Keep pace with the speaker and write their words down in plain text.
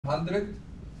100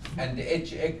 and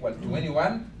h equal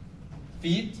 21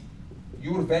 feet,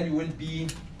 your value will be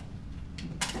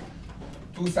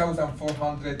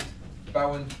 2,400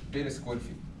 pound per square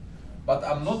feet. But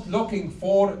I'm not looking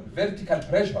for vertical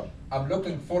pressure, I'm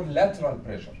looking for lateral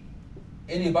pressure.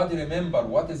 Anybody remember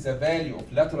what is the value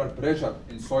of lateral pressure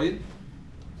in soil?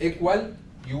 Equal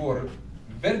your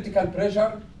vertical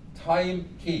pressure time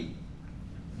K.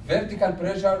 Vertical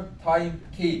pressure time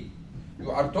K. You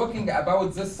are talking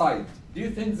about this side. Do you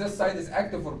think this side is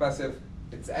active or passive?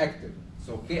 It's active.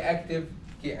 So K active,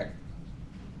 K active.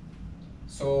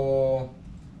 So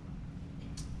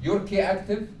your K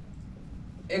active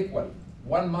equal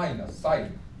 1 minus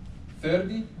sine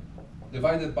 30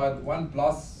 divided by 1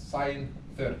 plus sine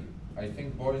 30. I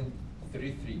think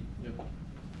 0.33. Yep.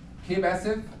 K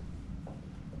passive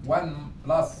 1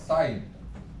 plus sine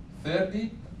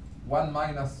 30, 1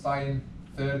 minus sine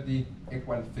 30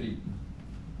 equal 3.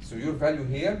 So your value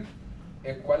here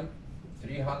equal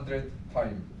 300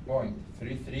 times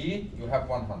 0.33, you have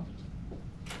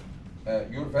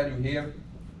 100. Your value here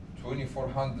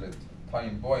 2400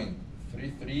 times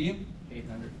 0.33,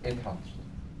 800. 800.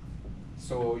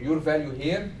 So your value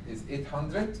here is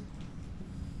 800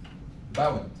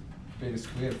 pound per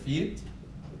square feet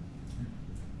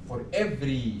for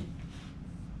every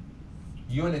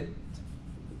unit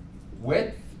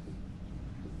width,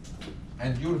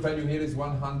 and your value here is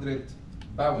 100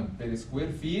 pound per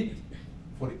square feet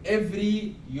for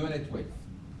every unit width.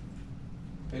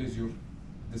 Here is your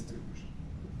distribution.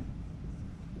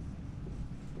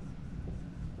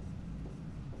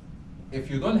 If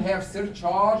you don't have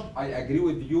surcharge, I agree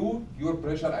with you, your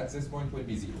pressure at this point will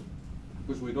be 0,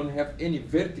 because we don't have any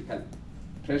vertical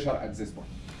pressure at this point.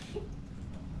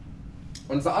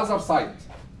 On the other side,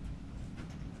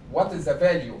 what is the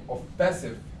value of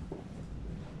passive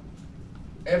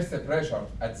earth pressure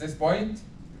at this point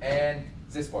and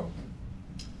this point?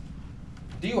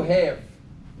 Do you have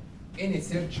any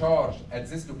surcharge at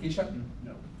this location?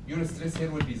 No. Your stress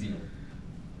here will be 0.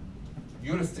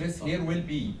 Your stress here will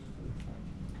be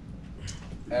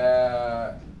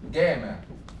gamma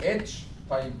H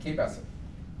times K passive.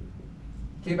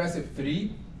 K passive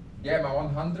 3, gamma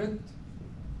 100,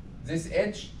 this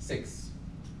H 6.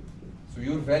 So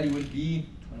your value will be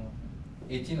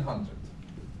 1800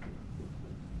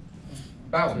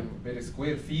 pound per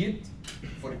square feet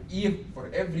for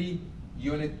every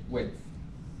unit width.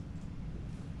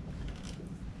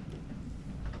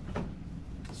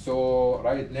 So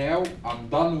right now I'm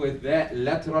done with the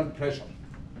lateral pressure.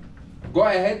 Go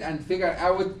ahead and figure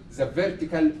out the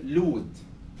vertical load.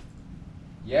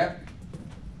 Yeah?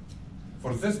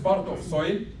 For this part of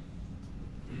soil,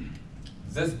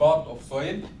 this part of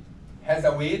soil has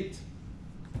a weight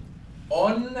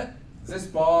on this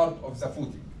part of the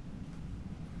footing.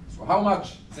 So how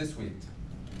much this weight?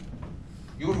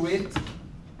 Your weight,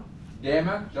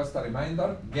 gamma, just a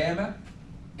reminder, gamma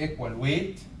equal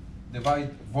weight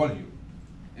divide volume.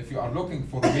 If you are looking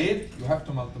for weight, you have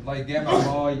to multiply gamma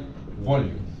by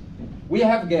volume. We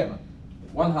have gamma,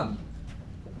 100.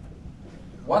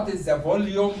 What is the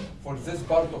volume for this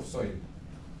part of soil?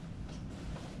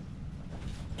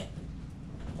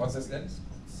 What's this length?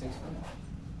 6.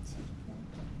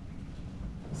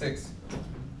 6.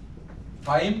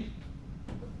 Time?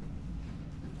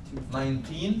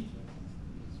 19.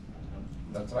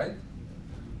 That's right.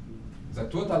 The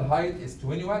total height is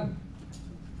 21.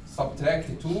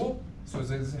 Subtract 2, so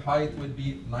this height will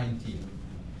be 19.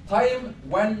 Time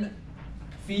 1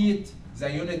 feet the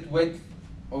unit width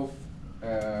of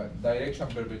direction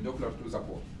perpendicular to the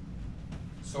pole.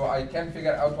 So I can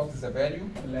figure out what is the value.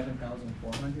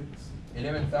 11,400.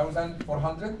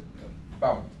 11,400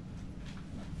 pound.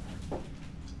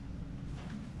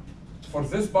 For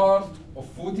this part of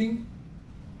footing,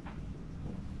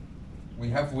 we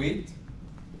have weight.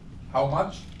 How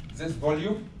much? This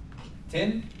volume,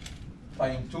 10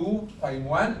 times 2 times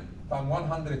 1 times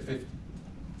 150.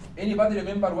 Anybody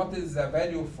remember what is the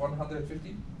value of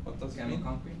 150? What does it mean?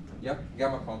 Concrete. Yep,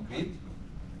 gamma concrete.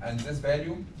 And this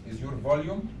value is your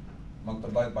volume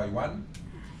multiplied by 1.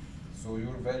 So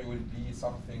your value will be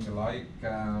something like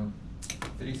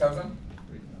 3,000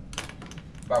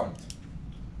 pound.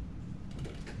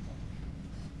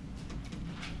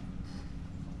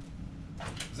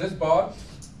 This part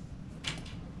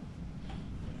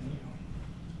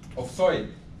of soil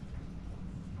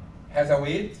has a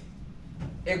weight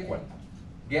equal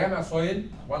gamma soil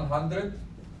 100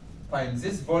 times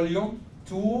this volume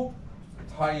 2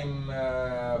 times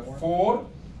 4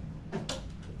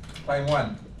 times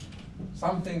 1,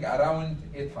 something around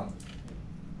 800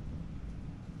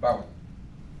 pound.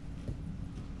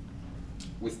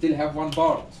 we still have one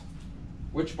part.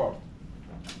 Which part?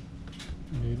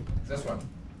 Middle. This one.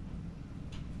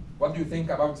 What do you think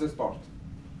about this part?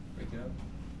 Break it up.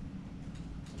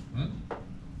 Hmm?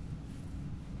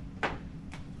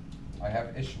 I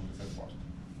have issue with this part.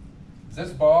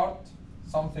 This part,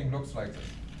 something looks like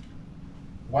this.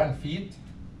 1 feet,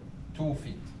 2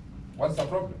 feet. What's the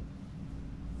problem?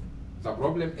 The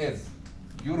problem is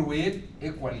your weight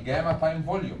equal gamma time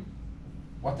volume.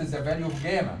 What is the value of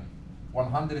gamma?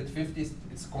 150,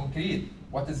 it's concrete.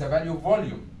 What is the value of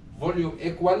volume? Volume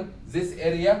equal this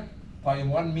area time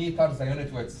 1 meter, the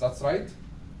unit width. That's right?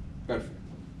 Perfect.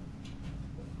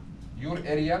 Your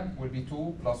area will be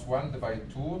 2 plus 1 divided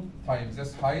 2 times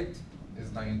this height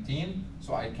is 19,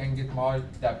 so I can get my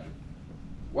W.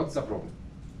 What's the problem?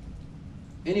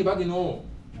 Anybody know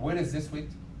where is this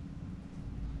weight?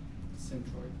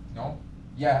 Centroid. No?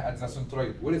 Yeah, at the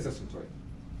centroid. Where is the centroid?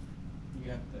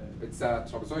 You have the It's a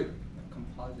trapezoid.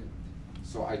 composite.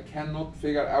 So I cannot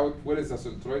figure out where is the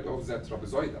centroid of the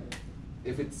trapezoidal.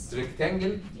 If it's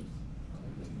rectangle,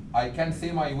 I can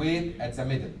say my weight at the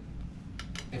middle.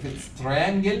 If it's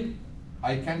triangle,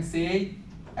 I can say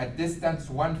at distance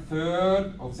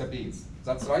 1/3 of the base.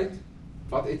 That's right?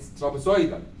 But it's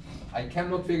trapezoidal. I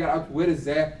cannot figure out where is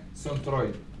the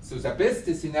centroid. So the best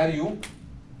scenario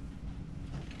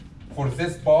for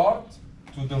this part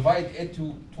to divide it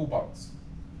to 2 parts.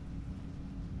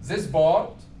 This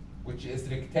part, which is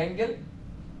rectangle,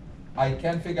 I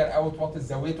can figure out what is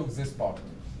the weight of this part.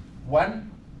 1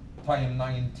 times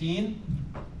 19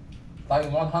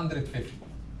 times 150.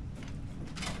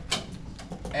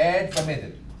 Add the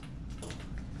middle.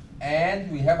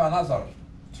 And we have another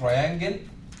triangle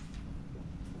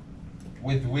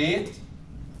with weight.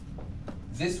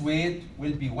 This weight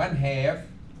will be 1/2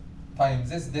 times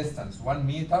this distance 1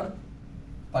 meter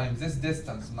times this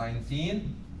distance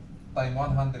 19 times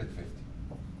 150.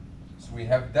 So we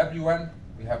have W1,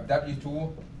 we have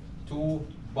W2, 2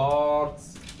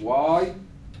 parts. Why?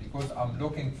 Because I'm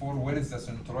looking for where is the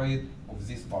centroid of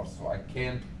these parts, so I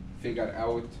can figure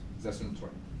out the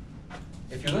centroid.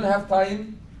 If you don't have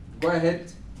time, go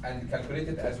ahead and calculate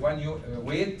it as one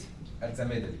weight at the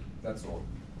middle. That's all.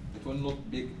 It will not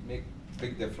make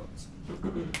big difference. I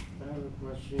have a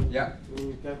question. Yeah. When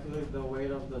you calculate the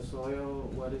weight of the soil,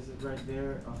 what is it right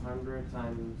there? 100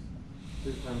 times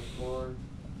 2 times 4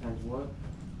 times what?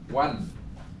 1.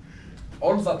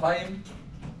 All the time,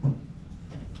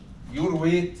 your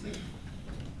weight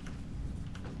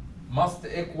must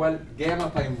equal gamma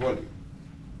times volume.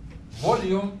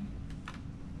 Volume,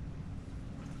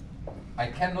 I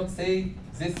cannot say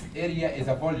this area is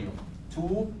a volume.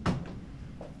 2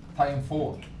 times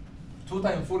 4. 2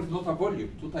 times 4 is not a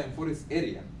volume. 2 times 4 is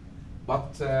area.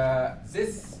 But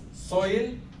this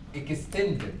soil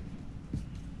extended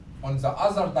on the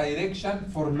other direction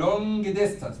for long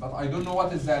distance, but I don't know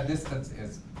what is the distance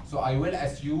is. So I will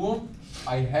assume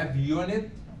I have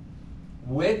unit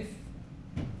width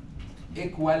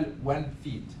equal 1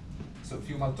 feet. So if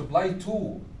you multiply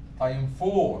 2 times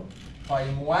 4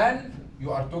 times 1, you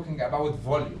are talking about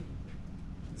volume.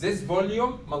 This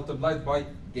volume multiplied by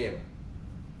gamma.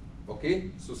 Okay,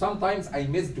 so sometimes I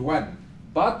missed 1,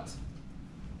 but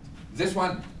this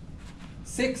one,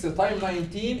 6 times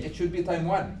 19, it should be times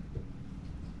 1.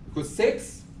 Because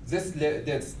 6, this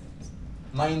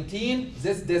 19,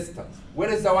 this distance. Where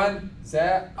is the 1?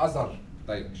 The other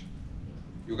direction.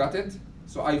 You got it?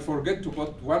 So I forget to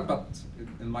put 1, but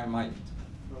in my mind.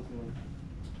 Okay.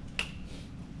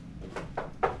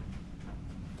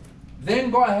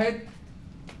 Then go ahead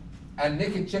and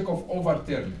make a check of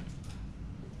overturning,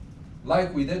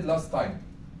 like we did last time.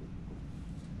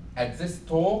 At this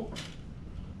toe,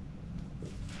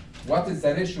 what is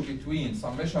the ratio between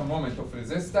summation moment of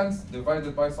resistance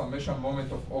divided by summation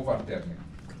moment of overturning?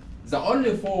 The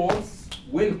only force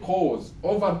will cause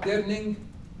overturning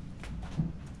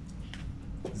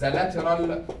the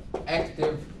lateral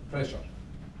active pressure.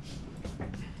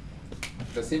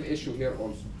 The same issue here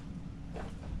also.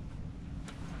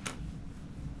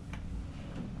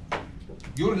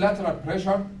 Your lateral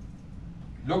pressure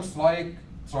looks like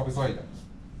trapezoidal.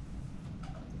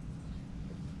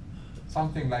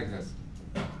 Something like this.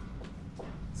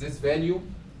 This value,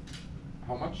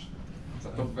 how much? The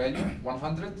top value,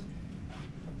 100.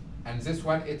 And this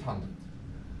one, 800.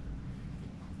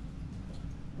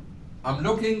 I'm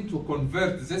looking to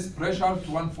convert this pressure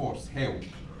to one force. How?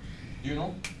 Do you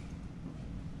know?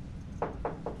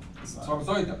 It's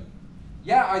trapezoidal.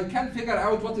 Yeah, I can figure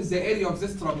out what is the area of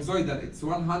this trapezoidal. It's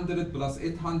 100 plus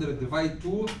 800 divided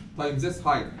 2 times this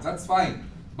height. That's fine.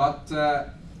 But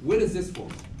where is this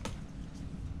force?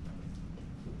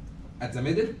 At the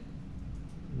middle?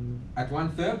 At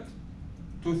 1/3,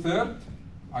 2/3,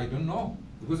 I don't know,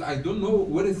 because I don't know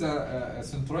where is the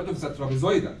centroid of the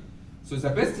trapezoidal. So the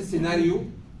best scenario,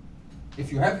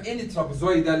 if you have any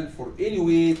trapezoidal for any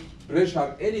weight,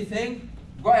 pressure, anything,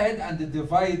 go ahead and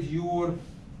divide your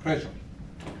pressure.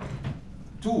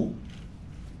 2,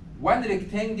 1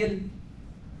 rectangle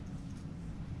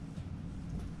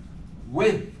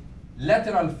with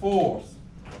lateral force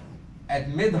at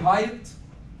mid height,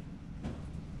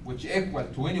 which equal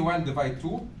 21 divided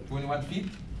 2, 21 feet,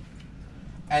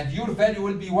 and your value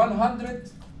will be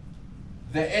 100,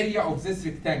 the area of this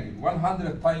rectangle,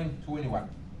 100 times 21.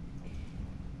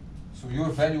 So your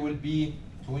value will be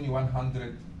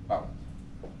 2100 pounds.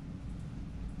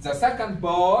 The second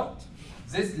part,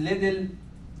 this little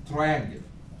triangle.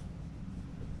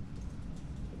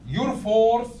 Your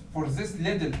force for this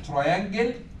little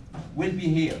triangle will be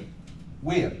here.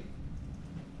 Where?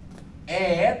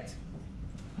 At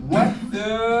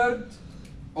 1/3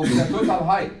 of the total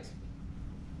height.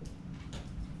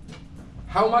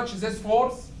 How much is this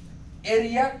force?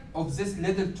 Area of this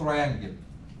little triangle.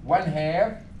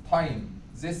 1/2 times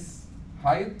this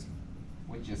height,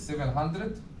 which is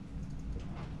 700,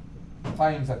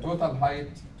 times the total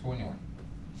height, 21.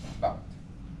 But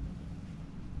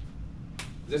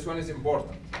this one is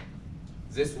important.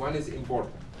 This one is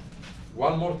important.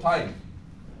 One more time.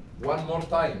 One more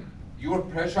time. Your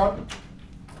pressure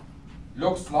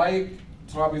looks like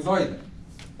trapezoidal.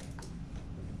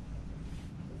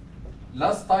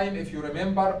 Last time, if you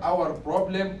remember, our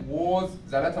problem was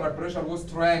the lateral pressure was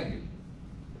triangle.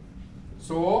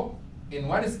 So, in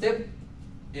one step,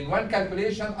 in one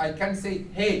calculation, I can say,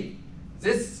 hey,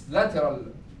 this lateral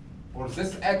or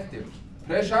this active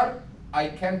pressure, I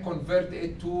can convert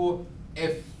it to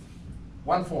F,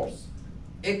 one force,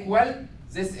 equal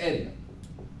this area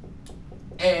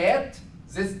at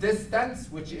this distance,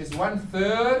 which is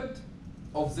 1/3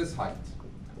 of this height.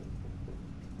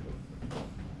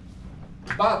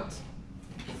 But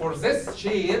for this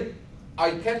shape,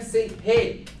 I can say,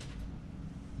 hey,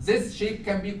 this shape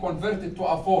can be converted to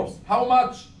a force. How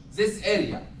much? This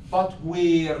area. But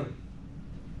where?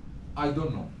 I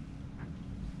don't know.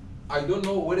 I don't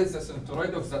know where is the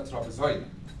centroid of the trapezoid.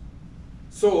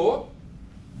 So,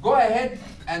 go ahead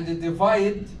and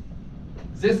divide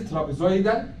this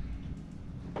trapezoidal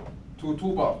to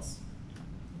 2 parts.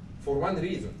 For one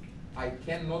reason, I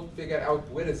cannot figure out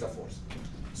where is the force.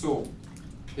 So,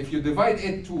 if you divide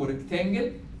it to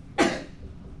rectangle,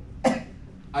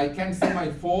 I can see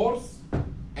my force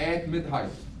at mid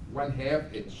height, 1/2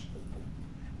 h.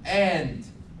 And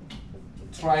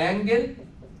triangle,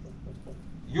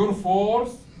 your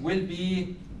force will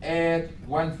be at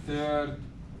 1/3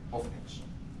 of h.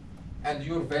 And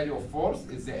your value of force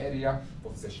is the area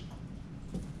of the shape.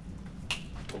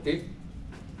 Okay?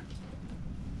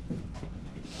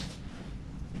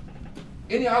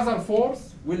 Any other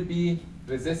force will be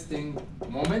resisting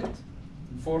moment.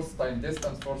 Force times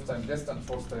distance, force times distance,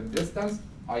 force times distance.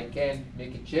 I can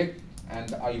make a check,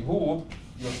 and I hope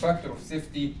your factor of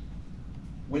safety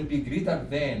will be greater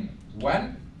than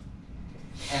 1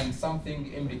 and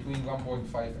something in between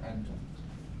 1.5 and 2.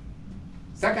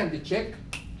 Second check,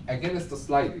 against the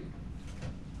sliding.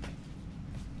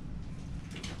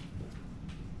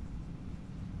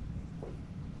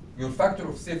 Your factor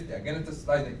of safety against the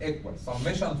sliding equals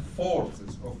summation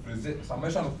forces of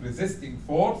summation of resisting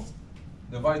force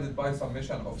divided by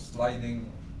summation of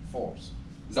sliding force.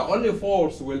 The only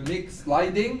force will make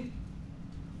sliding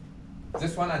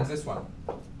this one and this one,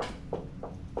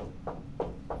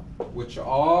 which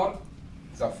are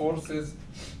the forces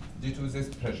due to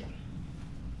this pressure.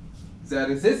 The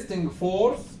resisting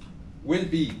force will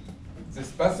be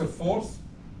this passive force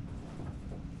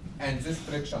and this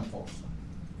friction force.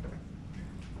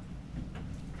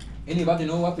 Anybody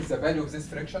know what is the value of this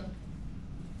friction?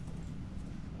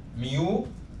 Mu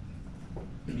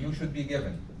should be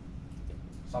given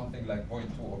something like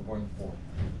 0.2 or 0.4.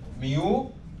 Mu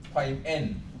times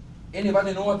n.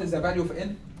 Anybody know what is the value of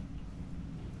n?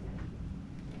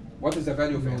 What is the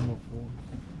value of n?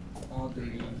 All the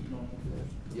normal.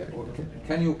 Yeah.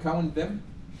 Can you count them?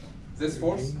 This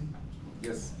force?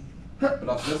 Yes.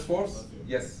 Plus this force?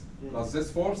 Yes. Plus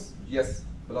this force? Yes.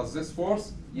 Plus this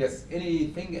force? Yes.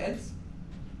 Anything else?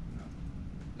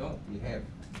 No, we have.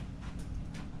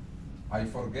 I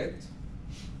forget.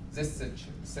 This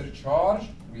surcharge,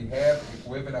 we have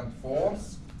equivalent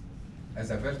force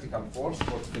as a vertical force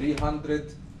for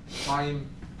 300 times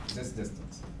this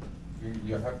distance.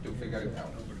 You have to figure it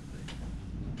out.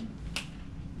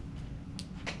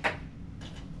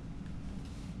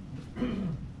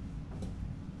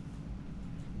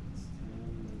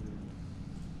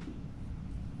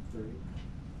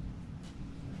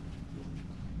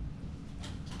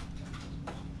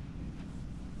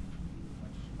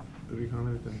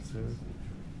 307.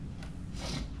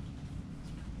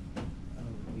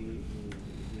 We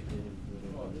didn't put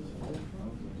it on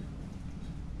the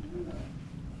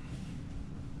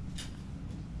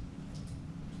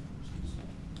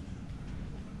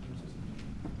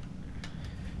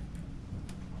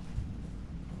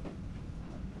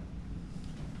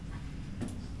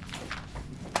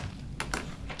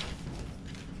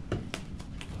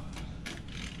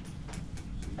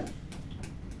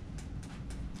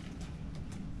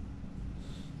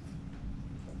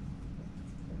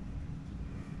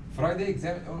Friday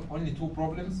exam only 2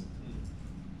 problems.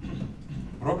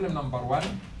 Problem number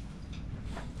 1,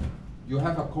 you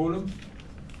have a column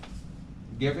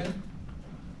given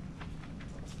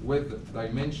with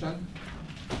dimension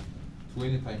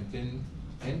 20 times 10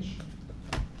 inch,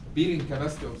 bearing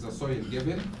capacity of the soil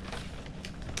given,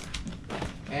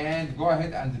 and go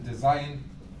ahead and design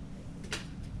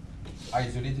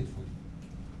isolated footing.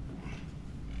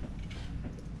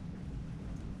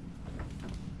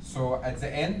 So at the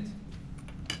end,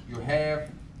 you have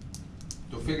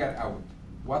to figure out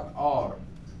what are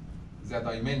the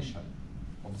dimension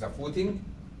of the footing,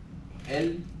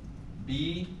 L,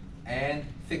 B, and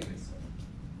thickness.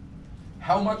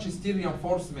 How much steel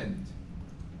reinforcement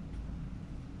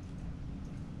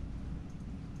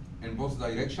in both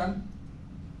direction,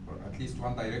 or at least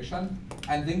one direction,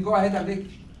 and then go ahead and make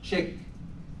check.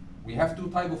 We have 2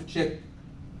 types of check.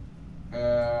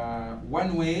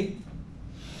 One-way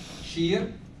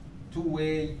shear,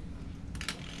 2-way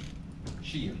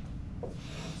shear.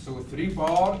 So 3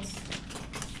 parts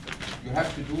you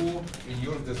have to do in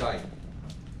your design.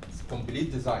 It's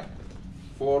complete design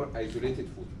for isolated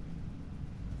footing.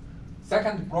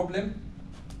 Second problem,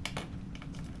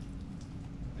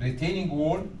 retaining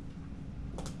wall.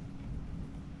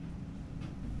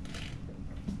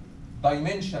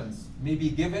 Dimensions may be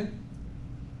given,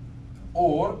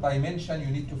 or dimension you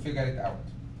need to figure it out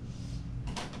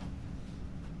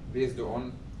based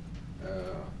on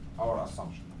our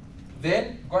assumption.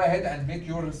 Then go ahead and make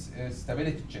your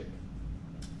stability check.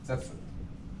 That's it.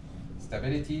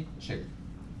 Stability check.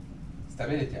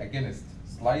 Stability against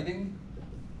sliding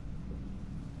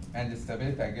and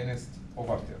stability against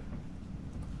overturn.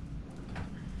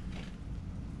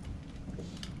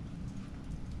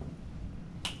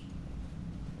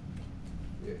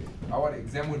 Our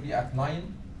exam will be at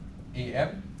 9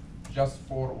 a.m. just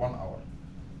for 1 hour.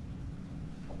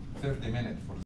 30 minutes for